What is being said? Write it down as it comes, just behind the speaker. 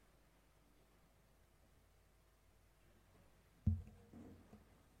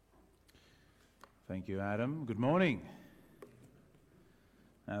Thank you, Adam. Good morning.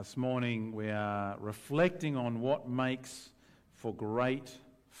 This morning we are reflecting on what makes for great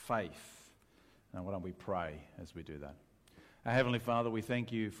faith. Now, why don't we pray as we do that? Our Heavenly Father, we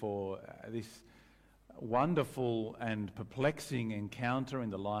thank you for this wonderful and perplexing encounter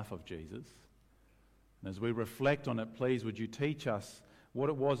in the life of Jesus. And as we reflect on it, please would you teach us what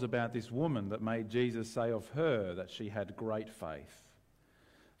it was about this woman that made Jesus say of her that she had great faith.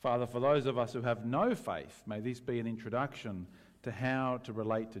 Father, for those of us who have no faith, may this be an introduction to how to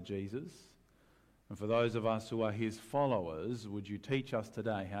relate to Jesus. And for those of us who are his followers, would you teach us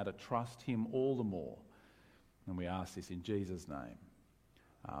today how to trust him all the more? And we ask this in Jesus' name.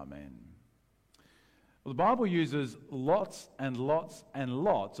 Amen. Well, the Bible uses lots and lots and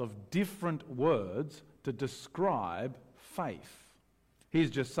lots of different words to describe faith.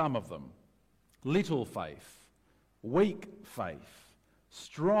 Here's just some of them. Little faith, weak faith,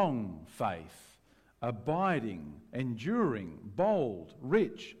 strong faith, abiding, enduring, bold,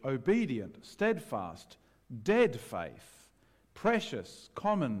 rich, obedient, steadfast, dead faith, precious,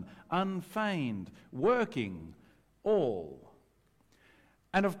 common, unfeigned, working, all.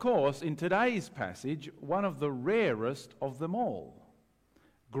 And of course, in today's passage, one of the rarest of them all,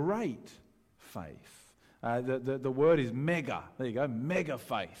 great faith. The word is mega. There you go, mega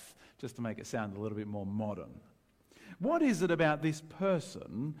faith, just to make it sound a little bit more modern. What is it about this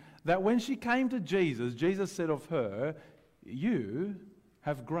person that when she came to Jesus, Jesus said of her, "You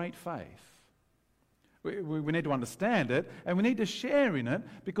have great faith"? We need to understand it, and we need to share in it,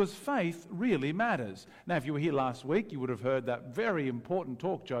 because faith really matters. Now, if you were here last week, you would have heard that very important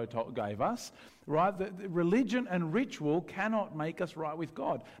talk Joe gave us, right? That religion and ritual cannot make us right with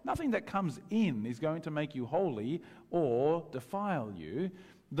God. Nothing that comes in is going to make you holy or defile you.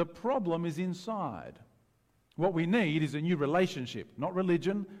 The problem is inside. What we need is a new relationship, not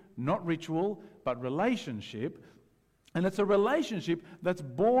religion, not ritual, but relationship. And it's a relationship that's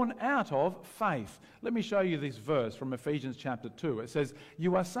born out of faith. Let me show you this verse from Ephesians chapter 2. It says,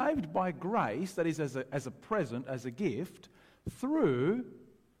 "You are saved by grace," that is as a present, as a gift, "through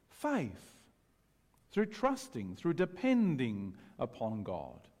faith." Through trusting, through depending upon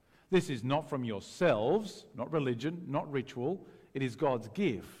God. This is not from yourselves, not religion, not ritual. It is God's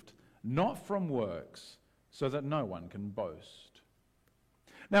gift, not from works, so that no one can boast.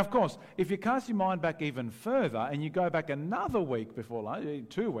 Now, of course, if you cast your mind back even further and you go back another week before lunch,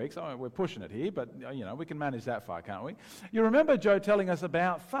 2 weeks, we're pushing it here, but we can manage that far, can't we? You remember Joe telling us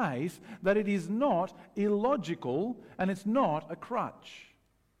about faith, that it is not illogical and it's not a crutch.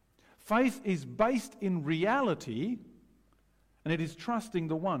 Faith is based in reality, and it is trusting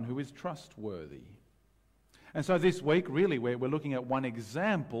the one who is trustworthy. And so this week, really, we're looking at one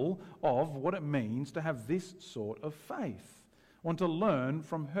example of what it means to have this sort of faith. I want to learn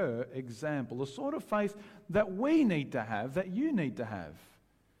from her example, the sort of faith that we need to have, that you need to have,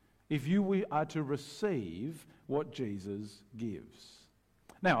 if you are to receive what Jesus gives.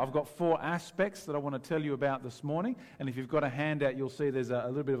 Now, I've got 4 aspects that I want to tell you about this morning, and if you've got a handout, you'll see there's a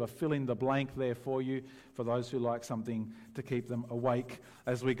little bit of a fill in the blank there for you, for those who like something to keep them awake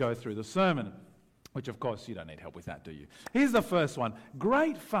as we go through the sermon. Which, of course, you don't need help with that, do you? Here's the first one.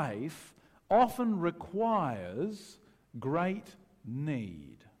 Great faith often requires great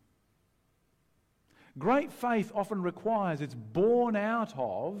need. Great faith often requires, it's born out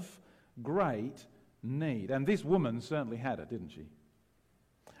of great need. And this woman certainly had it, didn't she?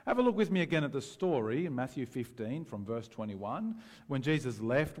 Have a look with me again at the story in Matthew 15 from verse 21. When Jesus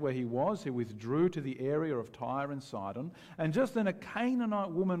left where he was, he withdrew to the area of Tyre and Sidon. And just then a Canaanite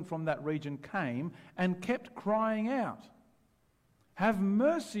woman from that region came and kept crying out, "Have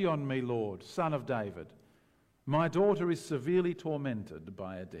mercy on me, Lord, Son of David. My daughter is severely tormented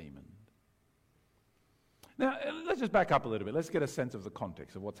by a demon." Now, let's just back up a little bit. Let's get a sense of the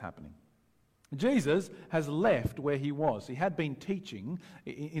context of what's happening. Jesus has left where he was. He had been teaching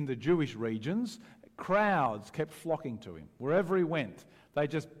in the Jewish regions. Crowds kept flocking to him. Wherever he went, they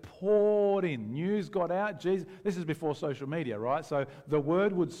just poured in. News got out. Jesus, this is before social media, right? So the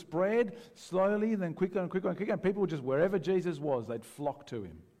word would spread slowly, then quicker and quicker and quicker, and people would just, wherever Jesus was, they'd flock to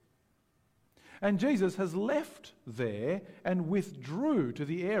him. And Jesus has left there and withdrew to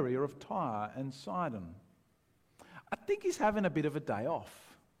the area of Tyre and Sidon. I think he's having a bit of a day off.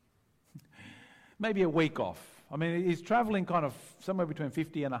 Maybe a week off. I mean, he's travelling kind of somewhere between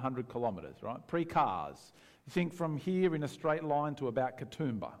 50 and 100 kilometres, right? Pre-cars. You think from here in a straight line to about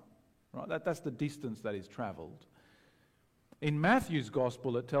Katoomba, right? That's the distance that he's travelled. In Matthew's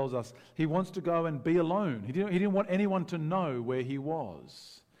Gospel, it tells us he wants to go and be alone. He didn't want anyone to know where he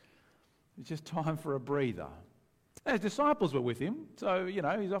was. It's just time for a breather. His disciples were with him, so,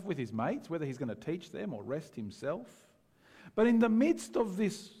 he's off with his mates, whether he's going to teach them or rest himself. But in the midst of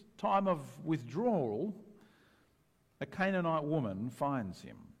this time of withdrawal, a Canaanite woman finds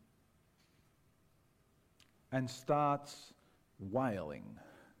him and starts wailing.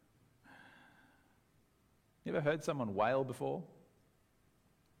 You ever heard someone wail before?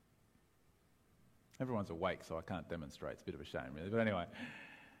 Everyone's awake, so I can't demonstrate. It's a bit of a shame, really. But anyway,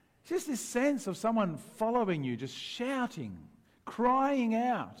 just this sense of someone following you, just shouting, crying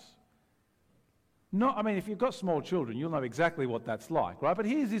out. If you've got small children, you'll know exactly what that's like, right? But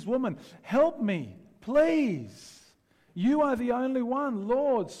here's this woman, help me, please. You are the only one,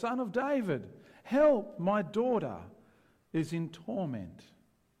 Lord, Son of David. Help, my daughter is in torment.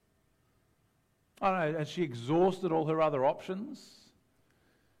 I don't know, has she exhausted all her other options?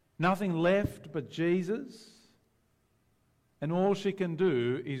 Nothing left but Jesus? And all she can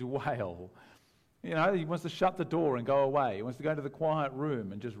do is wail. He wants to shut the door and go away. He wants to go into the quiet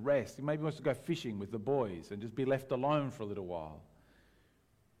room and just rest. He maybe wants to go fishing with the boys and just be left alone for a little while.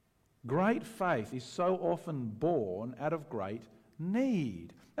 Great faith is so often born out of great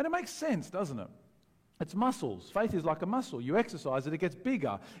need. And it makes sense, doesn't it? It's muscles. Faith is like a muscle. You exercise it, it gets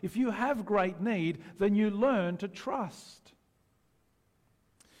bigger. If you have great need, then you learn to trust.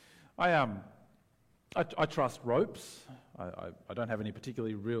 I trust ropes. I don't have any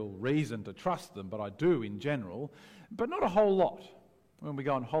particularly real reason to trust them, but I do in general, but not a whole lot. When we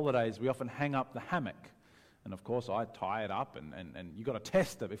go on holidays, we often hang up the hammock. And of course, I tie it up, and you've got to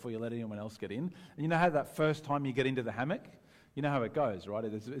test it before you let anyone else get in. And you know how that first time you get into the hammock, you know how it goes, right?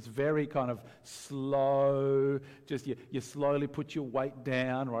 It's very kind of slow. Just you slowly put your weight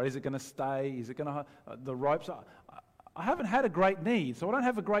down, right? Is it going to stay? Is it going to... the ropes... I haven't had a great need, so I don't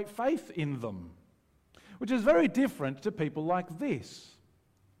have a great faith in them, which is very different to people like this.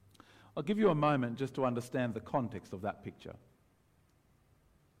 I'll give you a moment just to understand the context of that picture.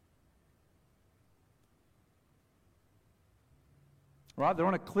 Right, they're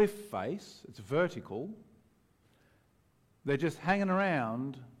on a cliff face, it's vertical. They're just hanging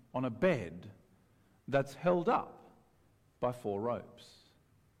around on a bed that's held up by 4 ropes.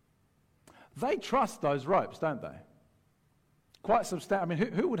 They trust those ropes, don't they? Quite substantial.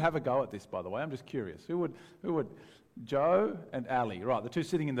 Who would have a go at this, by the way? I'm just curious. Who would? Joe and Ali, right, the two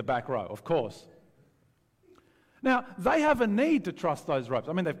sitting in the back row, of course. Now, they have a need to trust those ropes.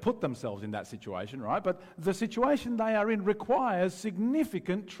 They've put themselves in that situation, right? But the situation they are in requires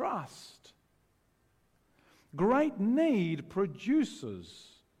significant trust. Great need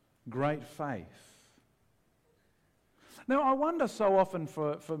produces great faith. Now, I wonder so often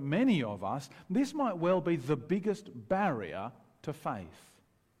for many of us, this might well be the biggest barrier to faith.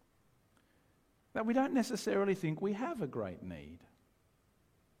 That we don't necessarily think we have a great need.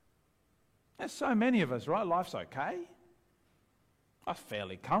 There's so many of us, right? Life's okay. I'm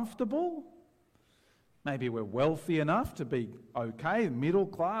fairly comfortable. Maybe we're wealthy enough to be okay, middle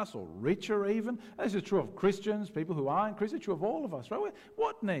class or richer even. This is true of Christians, people who aren't Christians. It's true of all of us, right?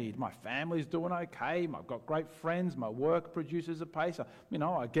 What need? My family's doing okay. I've got great friends. My work produces a pace.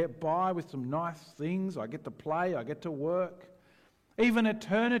 I get by with some nice things. I get to play. I get to work. Even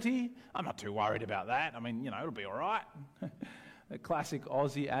eternity, I'm not too worried about that. It'll be all right. A classic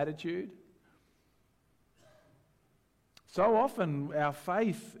Aussie attitude. So often our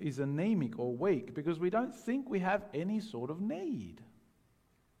faith is anemic or weak because we don't think we have any sort of need.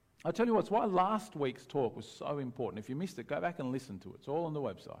 I'll tell you what, it's why last week's talk was so important. If you missed it, go back and listen to it. It's all on the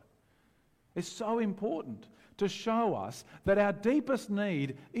website. It's so important to show us that our deepest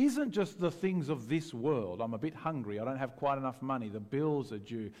need isn't just the things of this world. I'm a bit hungry. I don't have quite enough money. The bills are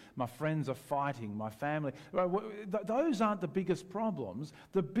due. My friends are fighting. My family. Those aren't the biggest problems.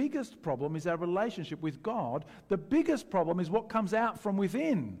 The biggest problem is our relationship with God. The biggest problem is what comes out from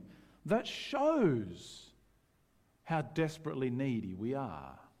within that shows how desperately needy we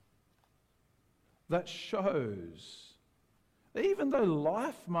are. That shows that even though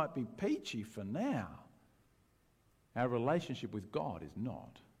life might be peachy for now, our relationship with God is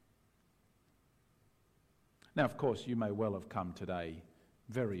not. Now, of course, you may well have come today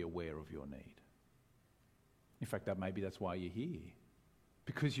very aware of your need. In fact, maybe that's why you're here,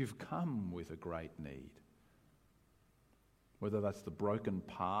 because you've come with a great need. Whether that's the broken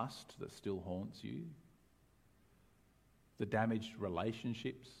past that still haunts you, the damaged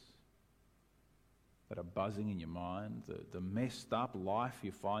relationships that are buzzing in your mind, the messed up life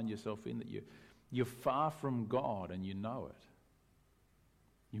you find yourself in, that you're far from God and you know it.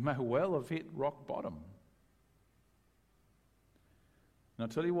 You may well have hit rock bottom. And I'll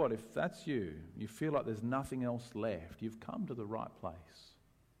tell you what, if that's you, you feel like there's nothing else left, you've come to the right place.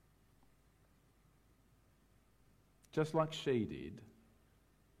 just like she did,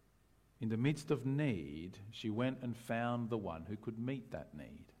 in the midst of need, she went and found the one who could meet that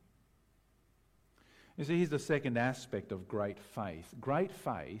need. You see, here's the second aspect of great faith. Great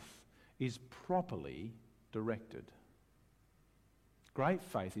faith is properly directed. Great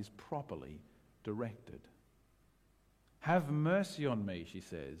faith is properly directed. Have mercy on me, she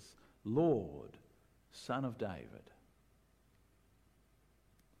says, Lord, Son of David.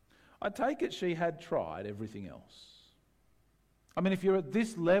 I take it she had tried everything else. I mean, if you're at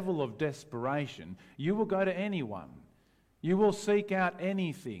this level of desperation, you will go to anyone. You will seek out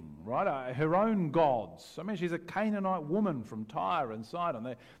anything, right? Her own gods. I mean, she's a Canaanite woman from Tyre and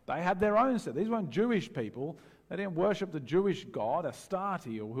Sidon. They had their own set. These weren't Jewish people. They didn't worship the Jewish god,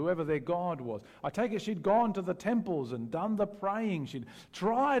 Astarte, or whoever their god was. I take it she'd gone to the temples and done the praying. She'd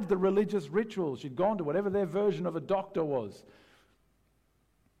tried the religious rituals. She'd gone to whatever their version of a doctor was.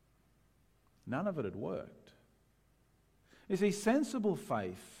 None of it had worked. You see, sensible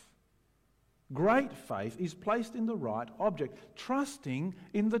faith, great faith, is placed in the right object, trusting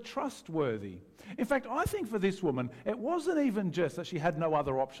in the trustworthy. In fact, I think for this woman, it wasn't even just that she had no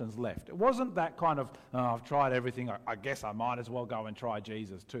other options left. It wasn't that kind of, I've tried everything, I guess I might as well go and try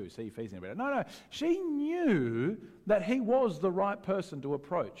Jesus too, see if he's any better. No, she knew that he was the right person to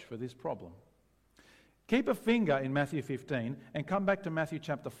approach for this problem. Keep a finger in Matthew 15 and come back to Matthew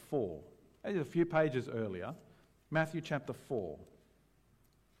chapter 4. That is a few pages earlier. Matthew chapter 4.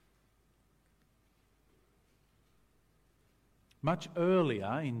 Much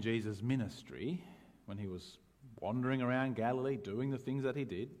earlier in Jesus' ministry, when he was wandering around Galilee doing the things that he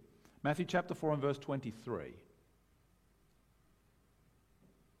did, Matthew chapter 4 and verse 23.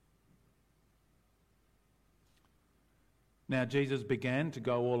 Now Jesus began to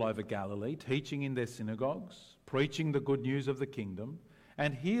go all over Galilee, teaching in their synagogues, preaching the good news of the kingdom,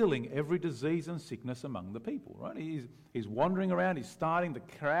 and healing every disease and sickness among the people, right? He's wandering around, he's starting, the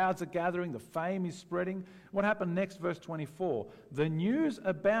crowds are gathering, the fame is spreading. What happened next, verse 24? The news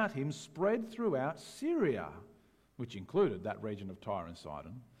about him spread throughout Syria, which included that region of Tyre and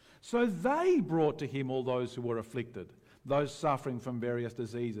Sidon. So they brought to him all those who were afflicted, those suffering from various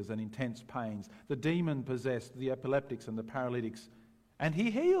diseases and intense pains, the demon-possessed, the epileptics and the paralytics, and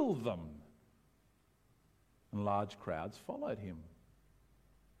he healed them. And large crowds followed him.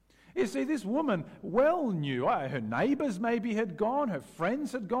 You see, this woman well knew, her neighbours maybe had gone, her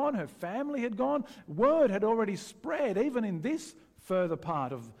friends had gone, her family had gone. Word had already spread, even in this further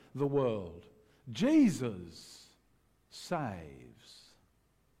part of the world. Jesus saves.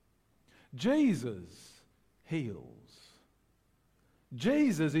 Jesus heals.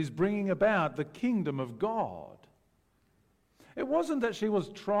 Jesus is bringing about the kingdom of God. It wasn't that she was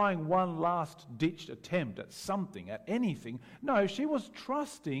trying one last-ditched attempt at something, at anything. No, she was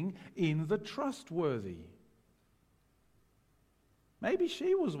trusting in the trustworthy. Maybe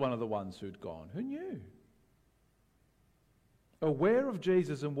she was one of the ones who'd gone. Who knew? Aware of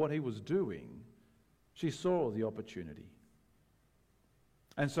Jesus and what he was doing, she saw the opportunity.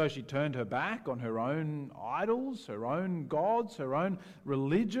 And so she turned her back on her own idols, her own gods, her own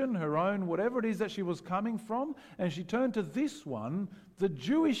religion, her own whatever it is that she was coming from, and she turned to this one, the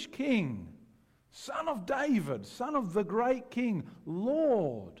Jewish king, son of David, son of the great king,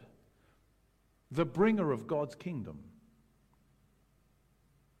 Lord, the bringer of God's kingdom.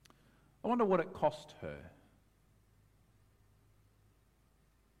 I wonder what it cost her.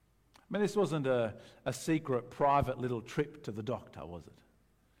 I mean, this wasn't a secret, private little trip to the doctor, was it?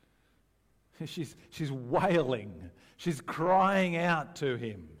 She's wailing. She's crying out to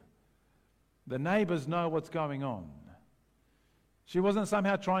him. The neighbours know what's going on. She wasn't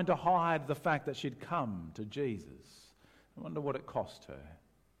somehow trying to hide the fact that she'd come to Jesus. I wonder what it cost her.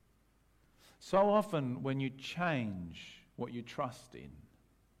 So often when you change what you trust in,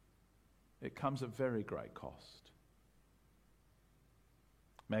 it comes at very great cost.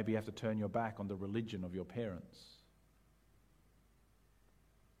 Maybe you have to turn your back on the religion of your parents.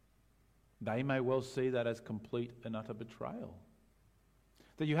 They may well see that as complete and utter betrayal.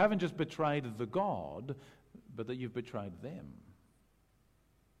 That you haven't just betrayed the God, but that you've betrayed them.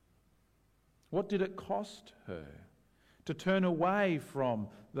 What did it cost her to turn away from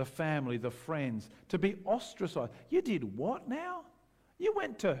the family, the friends, to be ostracized? You did what now? You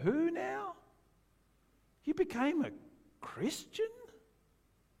went to who now? You became a Christian?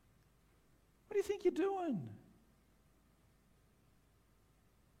 What do you think you're doing?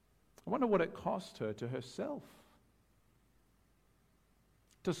 I wonder what it cost her to herself.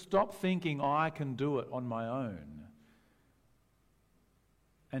 To stop thinking I can do it on my own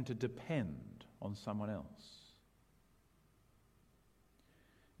and to depend on someone else.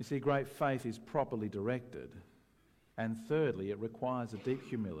 You see, great faith is properly directed And thirdly, it requires a deep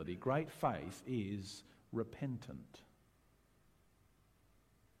humility. Great faith is repentant.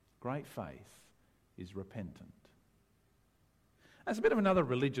 Great faith is repentant. That's a bit of another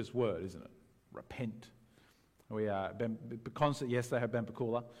religious word, isn't it? Repent. Yesterday had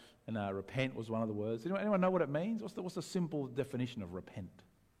Bempakula, and repent was one of the words. Anyone know what it means? What's the simple definition of repent?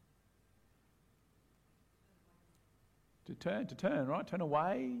 To turn, right? Turn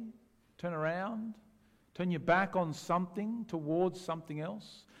away, turn around, turn your back on something towards something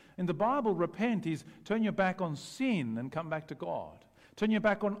else. In the Bible, repent is turn your back on sin and come back to God. Turn your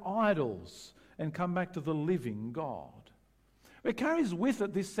back on idols and come back to the living God. It carries with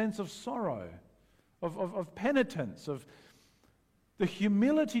it this sense of sorrow, of penitence, of the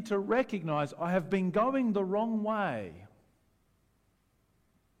humility to recognize I have been going the wrong way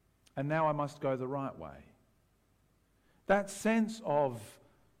and now I must go the right way. That sense of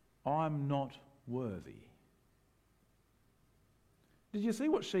I'm not worthy. Did you see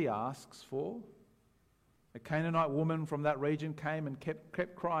what she asks for? A Canaanite woman from that region came and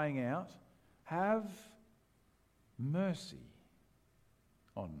kept crying out, have mercy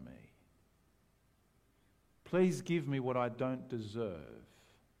on me. Please give me what I don't deserve.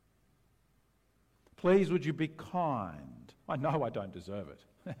 Please would you be kind. I know I don't deserve it.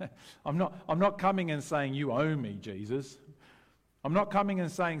 I'm not coming and saying you owe me, Jesus. I'm not coming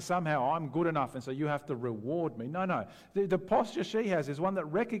and saying somehow I'm good enough and so you have to reward me. No. The posture she has is one that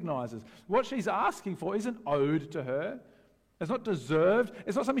recognizes what she's asking for isn't owed to her. It's not deserved.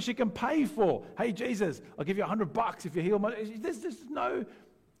 It's not something she can pay for. Hey, Jesus, I'll give you $100 if you heal my... There's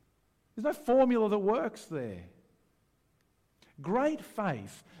no formula that works there. Great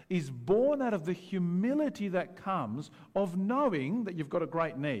faith is born out of the humility that comes of knowing that you've got a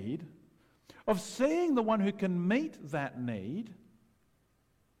great need, of seeing the one who can meet that need,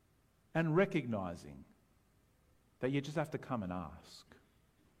 and recognizing that you just have to come and ask.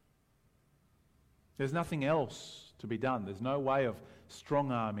 There's nothing else to be done. There's no way of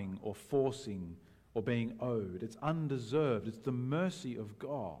strong-arming or forcing or being owed. It's undeserved. It's the mercy of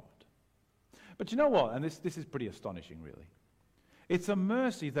God. But you know what? And this is pretty astonishing, really. It's a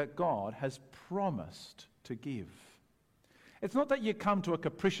mercy that God has promised to give. It's not that you come to a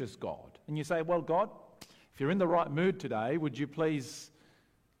capricious God and you say, well, God, if you're in the right mood today, would you please...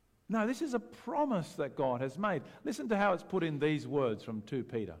 No, this is a promise that God has made. Listen to how it's put in these words from 2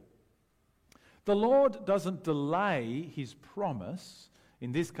 Peter. The Lord doesn't delay his promise,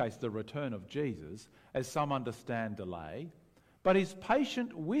 in this case the return of Jesus, as some understand delay, but is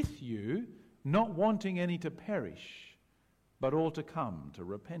patient with you, not wanting any to perish, but all to come to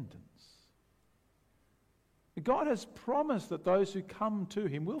repentance. God has promised that those who come to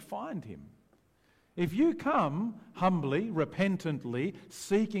him will find him. If you come humbly, repentantly,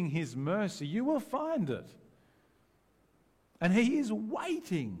 seeking his mercy, you will find it. And he is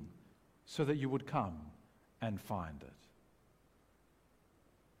waiting so that you would come and find it.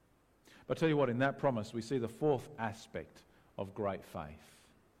 But I tell you what, in that promise we see the fourth aspect of great faith.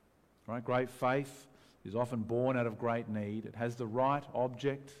 Right? Great faith is often born out of great need. It has the right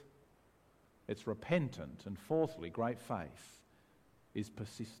object. It's repentant. And fourthly, great faith is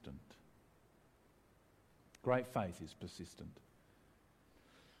persistent. Great faith is persistent.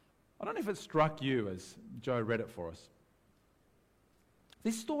 I don't know if it struck you as Joe read it for us.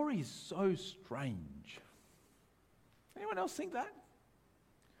 This story is so strange. Anyone else think that?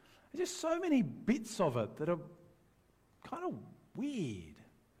 There's just so many bits of it that are kind of weird.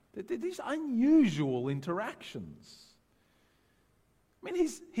 They're these unusual interactions. I mean,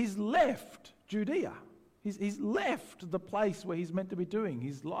 he's left Judea. He's left the place where he's meant to be doing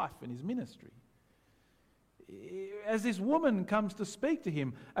his life and his ministry. As this woman comes to speak to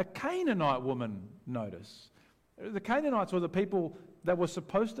him, a Canaanite woman, notice. The Canaanites were the people that were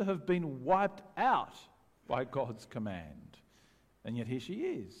supposed to have been wiped out by God's command. And yet here she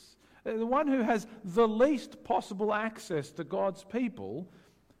is. The one who has the least possible access to God's people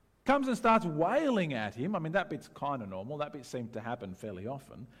comes and starts wailing at him. I mean, that bit's kind of normal. That bit seems to happen fairly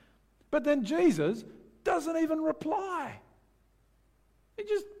often. But then Jesus doesn't even reply. He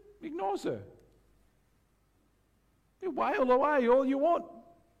just ignores her. You wail away all you want.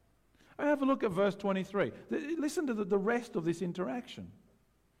 Have a look at verse 23. Listen to the rest of this interaction.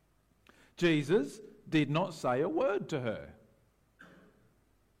 Jesus did not say a word to her.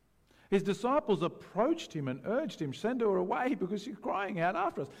 His disciples approached him and urged him, send her away because she's crying out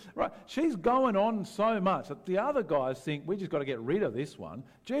after us. Right? She's going on so much that the other guys think, we just got to get rid of this one.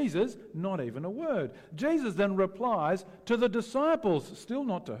 Jesus, not even a word. Jesus then replies to the disciples, still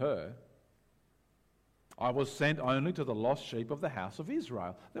not to her. I was sent only to the lost sheep of the house of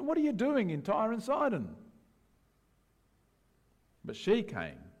Israel. Then what are you doing in Tyre and Sidon? But she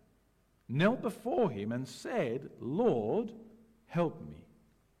came, knelt before him and said, "Lord, help me."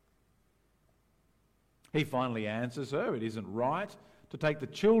 He finally answers her, "It isn't right to take the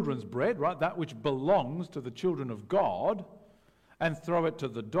children's bread, right, that which belongs to the children of God, and throw it to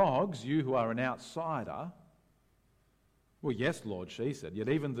the dogs, you who are an outsider." "Well, yes, Lord," she said, "yet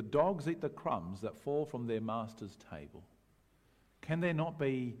even the dogs eat the crumbs that fall from their master's table. Can there not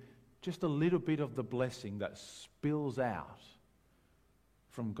be just a little bit of the blessing that spills out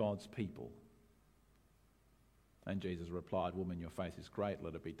from God's people?" And Jesus replied, "Woman, your faith is great.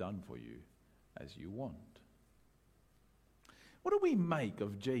 Let it be done for you as you want." What do we make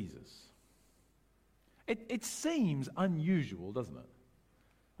of Jesus? It seems unusual, doesn't it?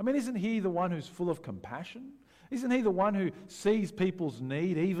 I mean, isn't he the one who's full of compassion? Isn't he the one who sees people's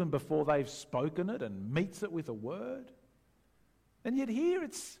need even before they've spoken it and meets it with a word? And yet here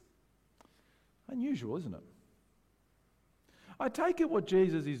it's unusual, isn't it? I take it what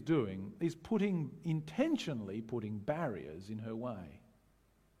Jesus is doing is intentionally putting barriers in her way.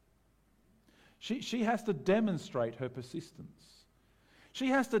 She has to demonstrate her persistence. She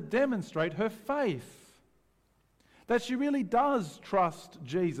has to demonstrate her faith, that she really does trust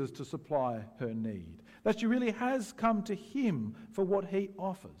Jesus to supply her need, that she really has come to him for what he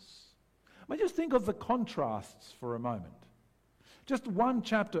offers. I mean, just think of the contrasts for a moment. Just one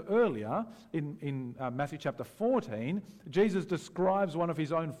chapter earlier, in Matthew chapter 14, Jesus describes one of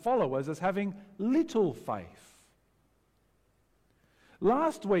his own followers as having little faith.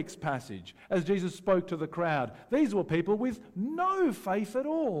 Last week's passage, as Jesus spoke to the crowd, these were people with no faith at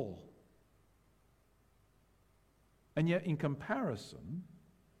all. And yet, in comparison,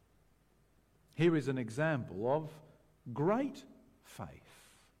 here is an example of great faith.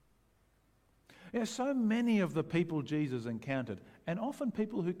 You know, so many of the people Jesus encountered, and often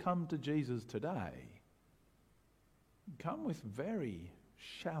people who come to Jesus today, come with very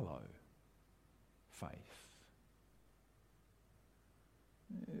shallow faith.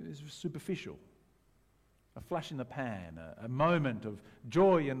 It's superficial. A flash in the pan, a moment of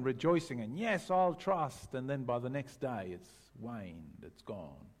joy and rejoicing, and yes, I'll trust, and then by the next day it's waned, it's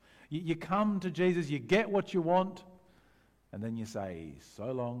gone. You come to Jesus, you get what you want, and then you say,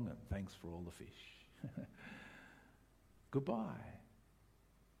 "So long and thanks for all the fish." Goodbye.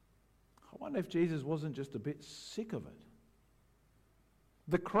 I wonder if Jesus wasn't just a bit sick of it.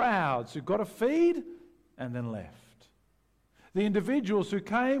 The crowds who got a feed and then left. The individuals who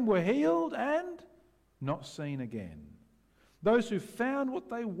came were healed and not seen again. Those who found what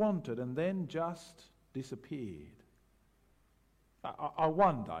they wanted and then just disappeared. I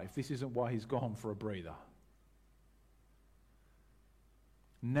wonder if this isn't why he's gone for a breather.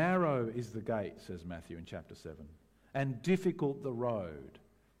 Narrow is the gate, says Matthew in chapter 7, and difficult the road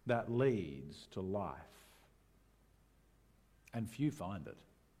that leads to life. And few find it.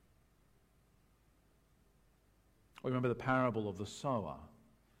 Remember the parable of the sower.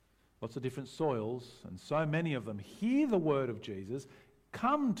 Lots of different soils, and so many of them hear the word of Jesus,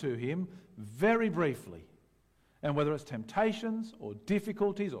 come to him very briefly. And whether it's temptations or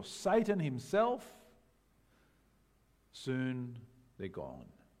difficulties or Satan himself, soon they're gone.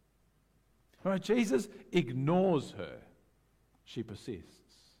 All right, Jesus ignores her. She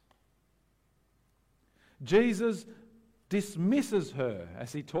persists. Jesus dismisses her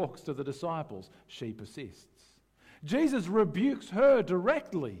as he talks to the disciples. She persists. Jesus rebukes her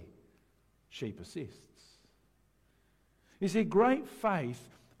directly. She persists. You see, great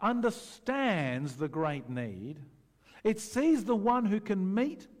faith understands the great need. It sees the one who can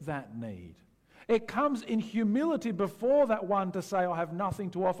meet that need. It comes in humility before that one to say, "I have nothing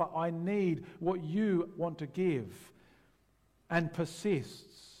to offer. I need what you want to give." And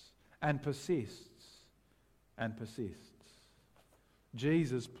persists and persists and persists.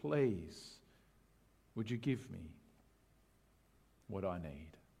 Jesus, please, would you give me what I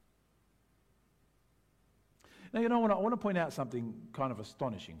need? Now, you know, I want to point out something kind of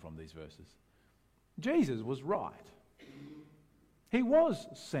astonishing from these verses. Jesus was right. He was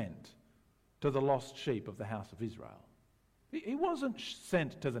sent to the lost sheep of the house of Israel. He wasn't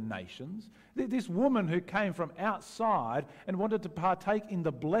sent to the nations. This woman who came from outside and wanted to partake in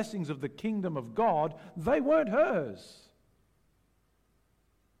the blessings of the kingdom of God, they weren't hers.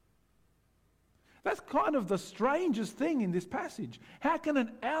 That's kind of the strangest thing in this passage. How can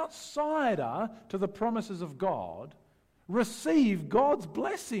an outsider to the promises of God receive God's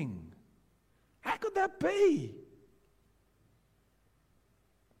blessing? How could that be?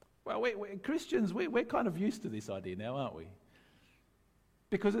 Well, Christians, we're kind of used to this idea now, aren't we?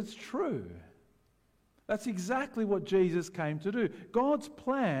 Because it's true. That's exactly what Jesus came to do. God's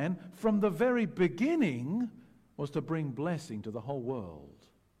plan from the very beginning was to bring blessing to the whole world.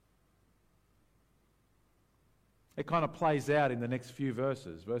 It kind of plays out in the next few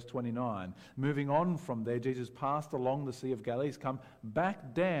verses. Verse 29, moving on from there, Jesus passed along the Sea of Galilee. He's come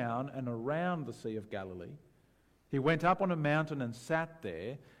back down and around the Sea of Galilee. He went up on a mountain and sat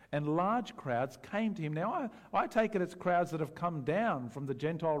there, and large crowds came to him. Now, I take it it's crowds that have come down from the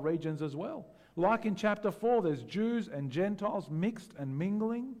Gentile regions as well. Like in chapter 4, there's Jews and Gentiles mixed and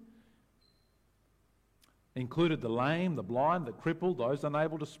mingling. Included the lame, the blind, the crippled, those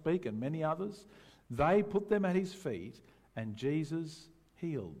unable to speak, and many others. They put them at his feet, and Jesus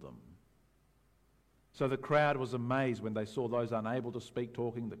healed them. So the crowd was amazed when they saw those unable to speak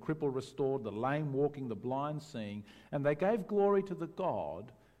talking, the crippled restored, the lame walking, the blind seeing, and they gave glory to the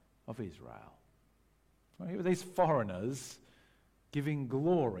God of Israel. Well, here were these foreigners giving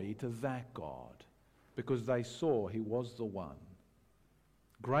glory to that God because they saw he was the one.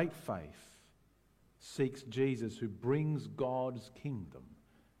 Great faith seeks Jesus who brings God's kingdom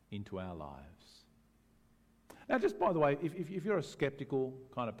into our lives. Now, just by the way, if you're a skeptical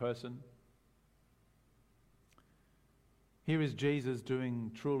kind of person, here is Jesus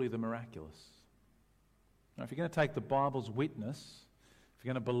doing truly the miraculous. Now, if you're going to take the Bible's witness, if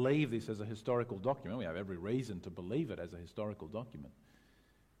you're going to believe this as a historical document, we have every reason to believe it as a historical document.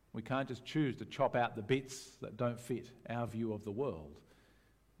 We can't just choose to chop out the bits that don't fit our view of the world.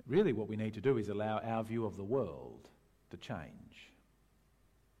 Really, what we need to do is allow our view of the world to change.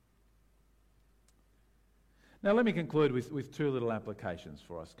 Now, let me conclude with two little applications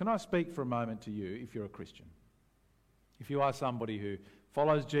for us. Can I speak for a moment to you if you're a Christian? If you are somebody who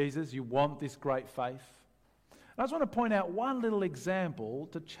follows Jesus, you want this great faith. I just want to point out one little example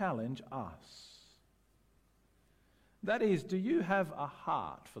to challenge us. That is, do you have a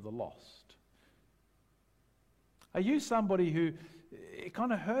heart for the lost? Are you somebody who, it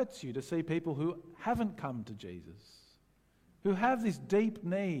kind of hurts you to see people who haven't come to Jesus, who have this deep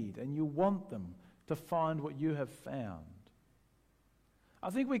need and you want them to find what you have found? I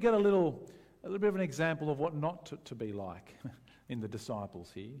think we get a little bit of an example of what not to be like in the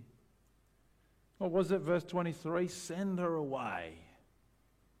disciples here. What was it, verse 23? Send her away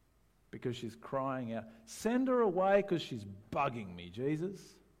because she's crying out. Send her away because she's bugging me, Jesus.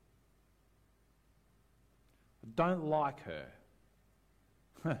 I don't like her.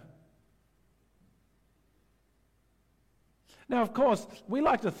 Now, of course, we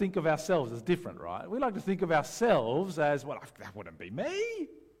like to think of ourselves as different, right? We like to think of ourselves as, well, that wouldn't be me.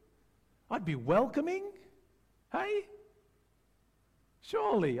 I'd be welcoming. Hey?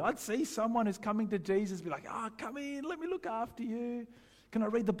 Surely, I'd see someone who's coming to Jesus be like, come in, let me look after you. Can I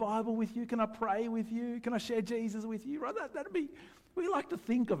read the Bible with you? Can I pray with you? Can I share Jesus with you? Right? That'd be, we like to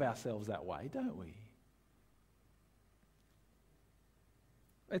think of ourselves that way, don't we?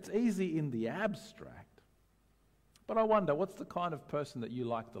 It's easy in the abstract. But I wonder, what's the kind of person that you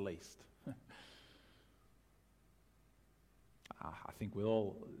like the least? I think we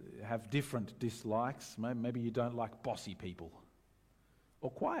all have different dislikes. Maybe you don't like bossy people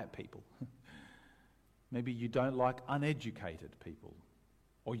or quiet people. Maybe you don't like uneducated people,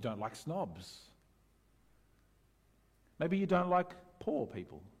 or you don't like snobs. Maybe you don't like poor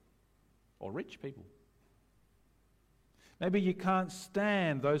people or rich people. Maybe you can't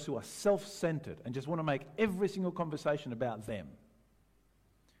stand those who are self-centered and just want to make every single conversation about them.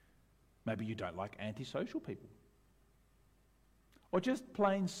 Maybe you don't like antisocial people. Or just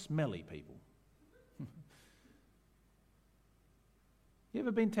plain smelly people. You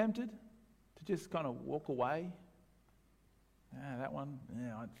ever been tempted to just kind of walk away? That one?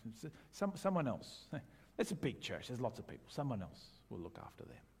 Yeah, someone else. It's a big church. There's lots of people. Someone else will look after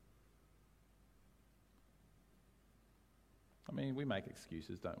them. I mean, we make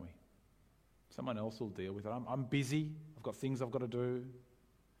excuses, don't we? Someone else will deal with it. I'm busy. I've got things I've got to do.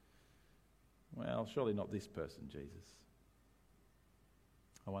 Well, surely not this person, Jesus.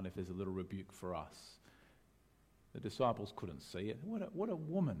 I wonder if there's a little rebuke for us. The disciples couldn't see it. What a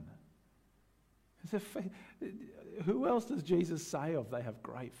woman. Who else does Jesus say of they have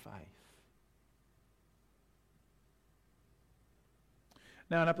great faith?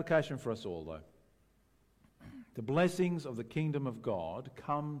 Now, an application for us all, though. The blessings of the kingdom of God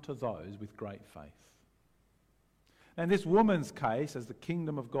come to those with great faith. And this woman's case, as the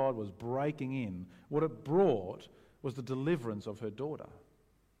kingdom of God was breaking in, what it brought was the deliverance of her daughter.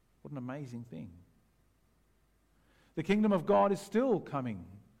 What an amazing thing. The kingdom of God is still coming.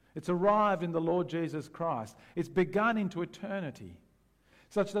 It's arrived in the Lord Jesus Christ. It's begun into eternity,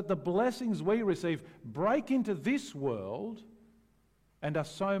 such that the blessings we receive break into this world and are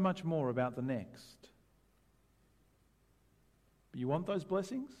so much more about the next. You want those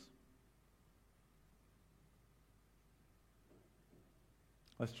blessings?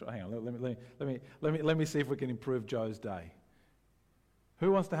 Let's try. Hang on. Let me see if we can improve Joe's day.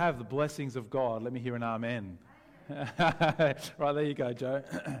 Who wants to have the blessings of God? Let me hear an amen. Right, there you go, Joe.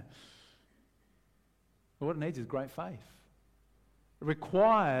 What it needs is great faith. It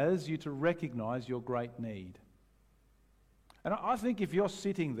requires you to recognize your great need. And I think if you're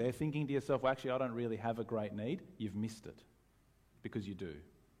sitting there thinking to yourself, well, actually, I don't really have a great need, you've missed it. Because you do.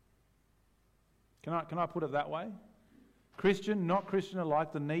 Can I put it that way? Christian, not Christian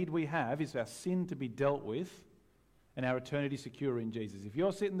alike, the need we have is our sin to be dealt with and our eternity secure in Jesus. If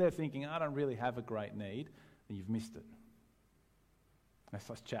you're sitting there thinking, I don't really have a great need, then you've missed it.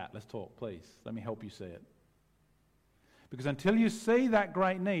 Let's chat, let's talk, please. Let me help you see it. Because until you see that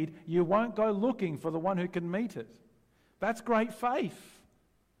great need, you won't go looking for the one who can meet it. That's great faith.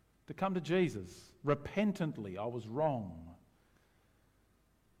 To come to Jesus repentantly, I was wrong.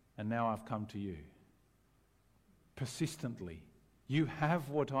 And now I've come to you. Persistently, you have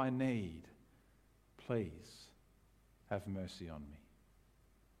what I need. Please have mercy on me.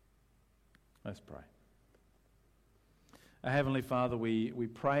 Let's pray. Our Heavenly Father, we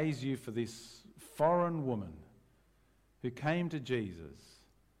praise you for this foreign woman who came to Jesus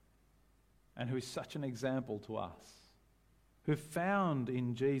and who is such an example to us, who found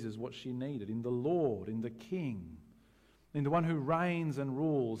in Jesus what she needed, in the Lord, in the King, in the one who reigns and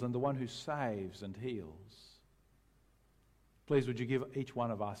rules and the one who saves and heals. Please, would you give each one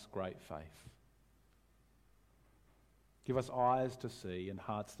of us great faith? Give us eyes to see and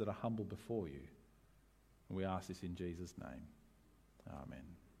hearts that are humble before you. And we ask this in Jesus' name. Amen.